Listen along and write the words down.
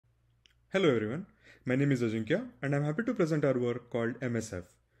Hello everyone, my name is Ajinkya and I'm happy to present our work called MSF,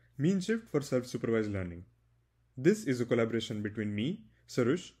 Mean Shift for Self-Supervised Learning. This is a collaboration between me,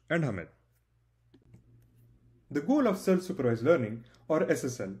 Sarush and Hamed. The goal of self-supervised learning, or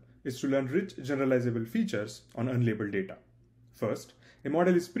SSL, is to learn rich generalizable features on unlabeled data. First, a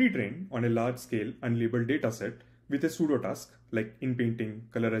model is pre-trained on a large-scale unlabeled dataset with a pseudo-task like inpainting,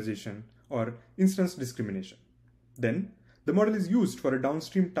 colorization, or instance discrimination. Then, the model is used for a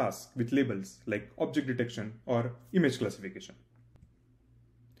downstream task with labels like object detection or image classification.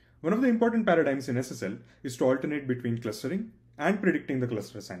 One of the important paradigms in SSL is to alternate between clustering and predicting the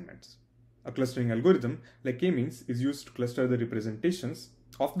cluster assignments. A clustering algorithm like k-means is used to cluster the representations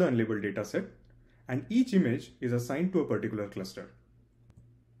of the unlabeled dataset, and each image is assigned to a particular cluster.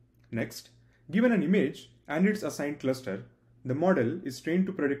 Next, given an image and its assigned cluster, the model is trained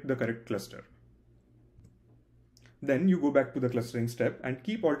to predict the correct cluster. Then you go back to the clustering step and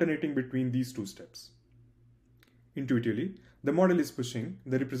keep alternating between these two steps. Intuitively, the model is pushing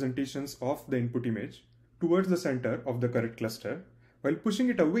the representations of the input image towards the center of the correct cluster while pushing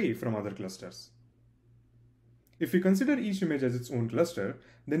it away from other clusters. If we consider each image as its own cluster,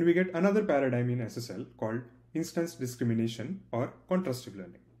 then we get another paradigm in SSL called instance discrimination or contrastive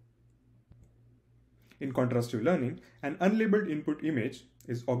learning. In contrastive learning, an unlabeled input image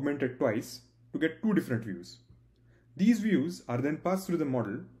is augmented twice to get two different views. These views are then passed through the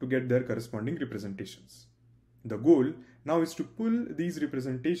model to get their corresponding representations. The goal now is to pull these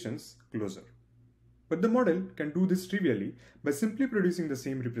representations closer. But the model can do this trivially by simply producing the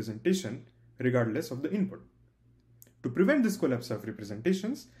same representation regardless of the input. To prevent this collapse of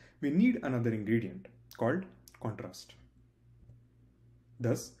representations, we need another ingredient called contrast.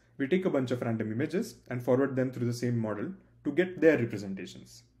 Thus, we take a bunch of random images and forward them through the same model to get their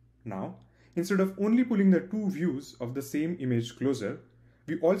representations. Now, instead of only pulling the two views of the same image closer,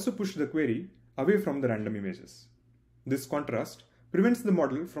 we also push the query away from the random images. This contrast prevents the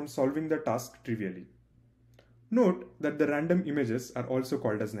model from solving the task trivially. Note that the random images are also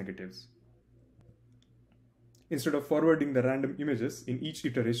called as negatives. Instead of forwarding the random images in each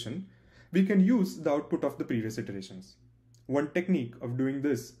iteration, we can use the output of the previous iterations. One technique of doing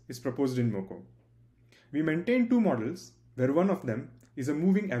this is proposed in Moco. We maintain two models where one of them is a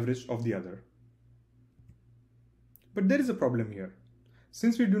moving average of the other. But there is a problem here.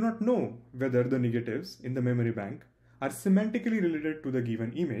 Since we do not know whether the negatives in the memory bank are semantically related to the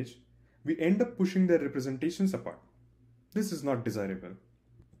given image, we end up pushing their representations apart. This is not desirable.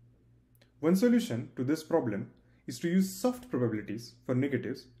 One solution to this problem is to use soft probabilities for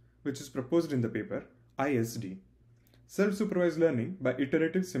negatives, which is proposed in the paper ISD, Self-Supervised Learning by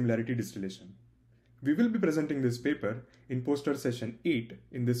Iterative Similarity Distillation. We will be presenting this paper in poster session 8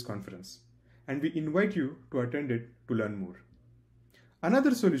 in this conference, and we invite you to attend it to learn more.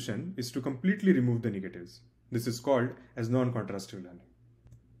 Another solution is to completely remove the negatives. This is called as non-contrastive learning.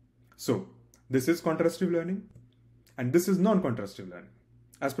 So, this is contrastive learning, and this is non-contrastive learning,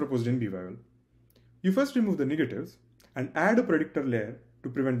 as proposed in BYOL. You first remove the negatives and add a predictor layer to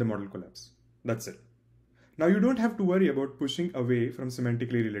prevent the model collapse. That's it. Now you don't have to worry about pushing away from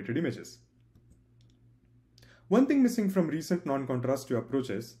semantically related images. One thing missing from recent non-contrastive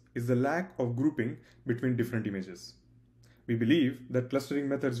approaches is the lack of grouping between different images. We believe that clustering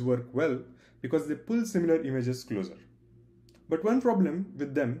methods work well because they pull similar images closer. But one problem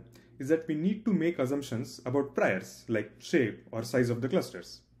with them is that we need to make assumptions about priors like shape or size of the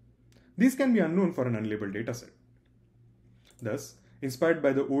clusters. These can be unknown for an unlabeled dataset. Thus, inspired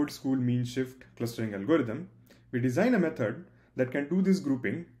by the old school mean shift clustering algorithm, we design a method that can do this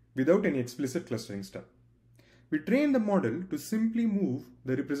grouping without any explicit clustering step. We train the model to simply move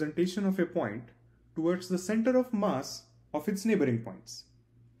the representation of a point towards the center of mass of its neighboring points.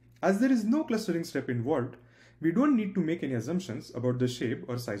 As there is no clustering step involved, we don't need to make any assumptions about the shape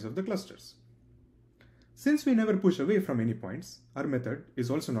or size of the clusters. Since we never push away from any points, our method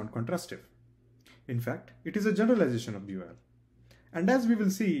is also non-contrastive. In fact, it is a generalization of BYOL. And as we will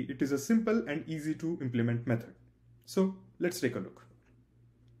see, it is a simple and easy to implement method. So let's take a look.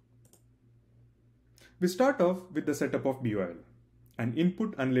 We start off with the setup of BYOL. An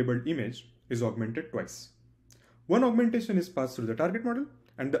input unlabeled image is augmented twice. One augmentation is passed through the target model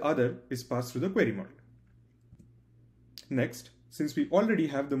and the other is passed through the query model. Next, since we already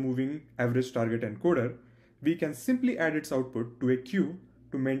have the moving average target encoder, we can simply add its output to a queue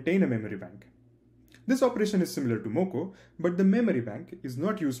to maintain a memory bank. This operation is similar to Moco, but the memory bank is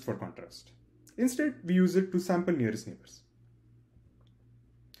not used for contrast. Instead, we use it to sample nearest neighbors.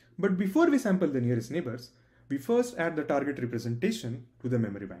 But before we sample the nearest neighbors, we first add the target representation to the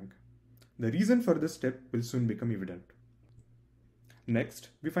memory bank. The reason for this step will soon become evident. Next,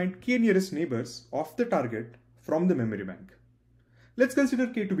 we find k nearest neighbors of the target from the memory bank. Let's consider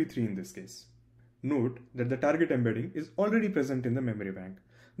k to be 3 in this case. Note that the target embedding is already present in the memory bank.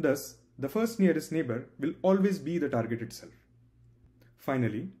 Thus, the first nearest neighbor will always be the target itself.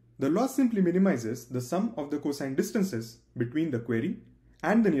 Finally, the loss simply minimizes the sum of the cosine distances between the query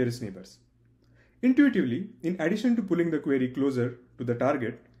and the nearest neighbors. Intuitively, in addition to pulling the query closer to the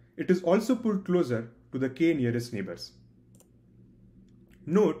target, it is also pulled closer to the k nearest neighbors.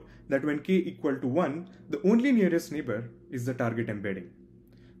 Note that when k equal to 1, the only nearest neighbor is the target embedding,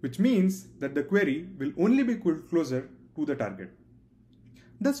 which means that the query will only be pulled closer to the target.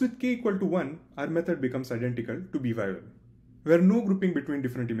 Thus, with k equal to 1, our method becomes identical to BYOL, where no grouping between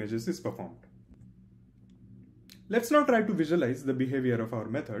different images is performed. Let's now try to visualize the behavior of our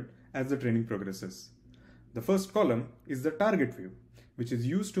method as the training progresses. The first column is the target view, which is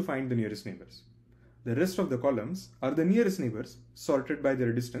used to find the nearest neighbors. The rest of the columns are the nearest neighbors sorted by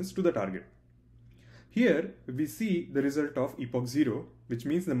their distance to the target. Here we see the result of epoch 0, which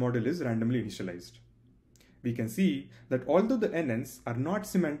means the model is randomly initialized. We can see that although the NNs are not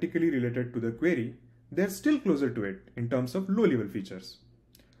semantically related to the query, they are still closer to it in terms of low-level features.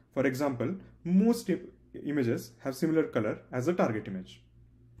 For example, most images have similar color as the target image.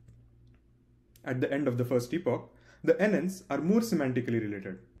 At the end of the first epoch, the NNs are more semantically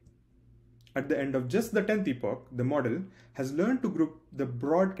related. At the end of just the 10th epoch, the model has learned to group the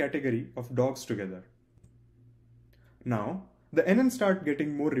broad category of dogs together. Now, the NNs start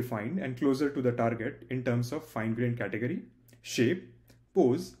getting more refined and closer to the target in terms of fine-grained category, shape,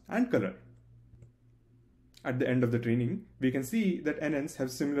 pose, and color. At the end of the training, we can see that NNs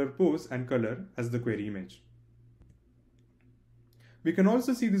have similar pose and color as the query image. We can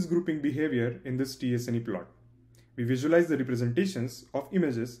also see this grouping behavior in this TSNE plot. We visualize the representations of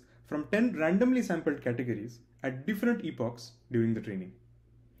images from 10 randomly sampled categories at different epochs during the training.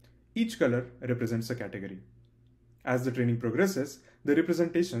 Each color represents a category. As the training progresses, the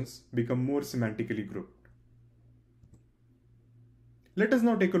representations become more semantically grouped. Let us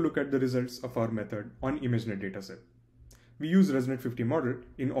now take a look at the results of our method on ImageNet dataset. We use ResNet50 model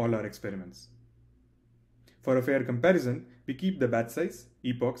in all our experiments. For a fair comparison, we keep the batch size,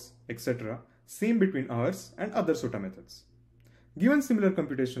 epochs, etc. same between ours and other SOTA methods. Given similar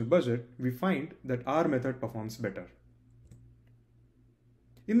computational budget, we find that our method performs better.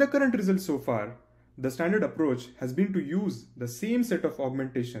 In the current results so far, the standard approach has been to use the same set of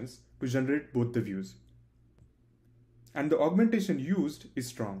augmentations to generate both the views. And the augmentation used is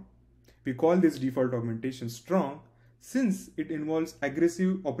strong. We call this default augmentation strong since it involves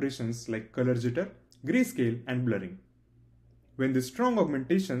aggressive operations like color jitter, grayscale, and blurring. When the strong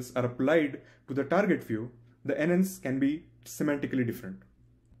augmentations are applied to the target view, the NNs can be semantically different.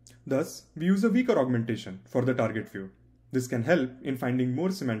 Thus, we use a weaker augmentation for the target view. This can help in finding more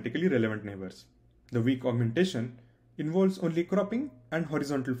semantically relevant neighbors. The weak augmentation involves only cropping and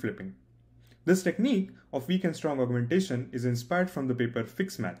horizontal flipping. This technique of weak and strong augmentation is inspired from the paper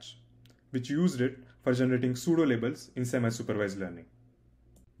Fix Match, which used it for generating pseudo-labels in semi-supervised learning.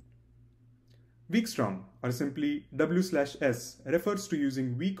 Weak strong, or simply W/S, refers to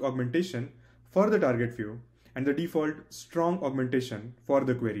using weak augmentation for the target view and the default strong augmentation for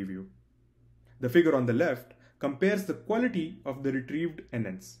the query view. The figure on the left compares the quality of the retrieved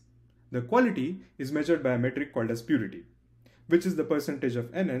NNs. The quality is measured by a metric called as purity, which is the percentage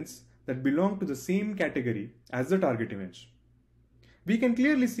of NNs that belong to the same category as the target image. We can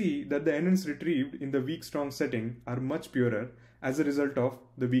clearly see that the NNs retrieved in the weak strong setting are much purer as a result of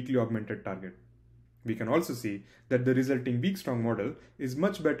the weakly augmented target. We can also see that the resulting weak strong model is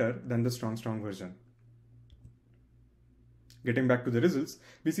much better than the strong version. Getting back to the results,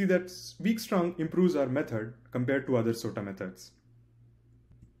 we see that weak strong improves our method compared to other SOTA methods.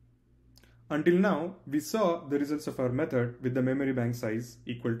 Until now, we saw the results of our method with the memory bank size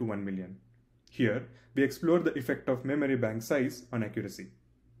equal to 1 million. Here, we explore the effect of memory bank size on accuracy.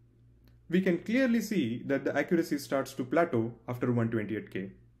 We can clearly see that the accuracy starts to plateau after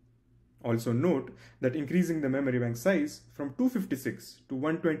 128K. Also note that increasing the memory bank size from 256 to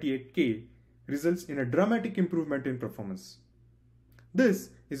 128K results in a dramatic improvement in performance.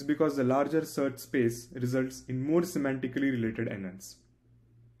 This is because the larger search space results in more semantically related NNs.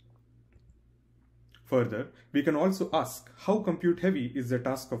 Further, we can also ask how compute heavy is the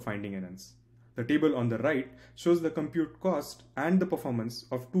task of finding NNs. The table on the right shows the compute cost and the performance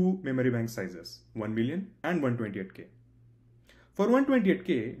of two memory bank sizes, 1 million and 128K. For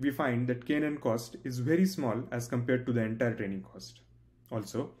 128K, we find that KNN cost is very small as compared to the entire training cost.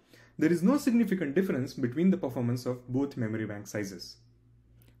 Also, there is no significant difference between the performance of both memory bank sizes.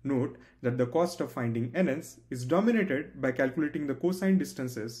 Note that the cost of finding NNs is dominated by calculating the cosine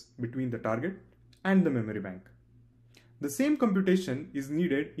distances between the target and the memory bank. The same computation is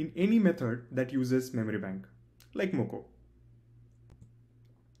needed in any method that uses memory bank, like MOCO.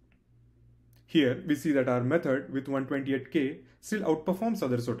 Here we see that our method with 128K still outperforms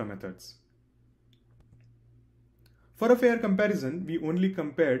other SOTA methods. For a fair comparison, we only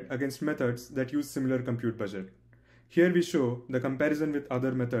compared against methods that use similar compute budget. Here we show the comparison with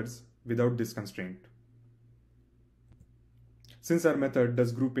other methods without this constraint. Since our method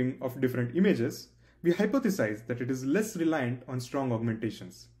does grouping of different images, we hypothesize that it is less reliant on strong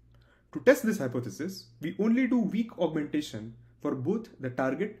augmentations. To test this hypothesis, we only do weak augmentation for both the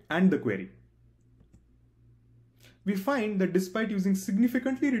target and the query. We find that despite using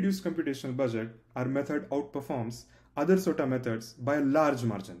significantly reduced computational budget, our method outperforms other SOTA methods by a large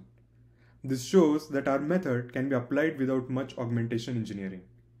margin. This shows that our method can be applied without much augmentation engineering.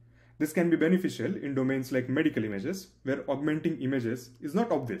 This can be beneficial in domains like medical images, where augmenting images is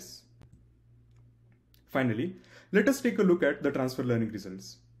not obvious. Finally, let us take a look at the transfer learning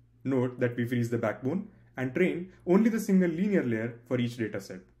results. Note that we freeze the backbone and train only the single linear layer for each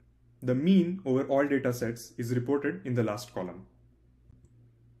dataset. The mean over all datasets is reported in the last column.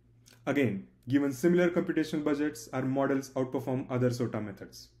 Again, given similar computational budgets, our models outperform other SOTA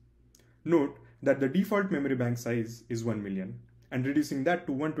methods. Note that the default memory bank size is 1 million, and reducing that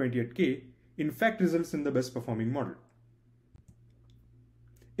to 128K in fact results in the best performing model.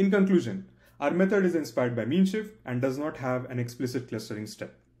 In conclusion, our method is inspired by mean shift and does not have an explicit clustering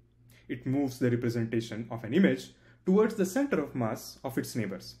step. It moves the representation of an image towards the center of mass of its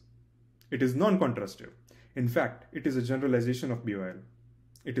neighbors. It is non-contrastive. In fact, it is a generalization of BYOL.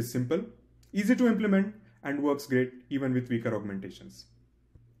 It is simple, easy to implement, and works great even with weaker augmentations.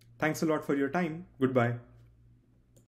 Thanks a lot for your time. Goodbye.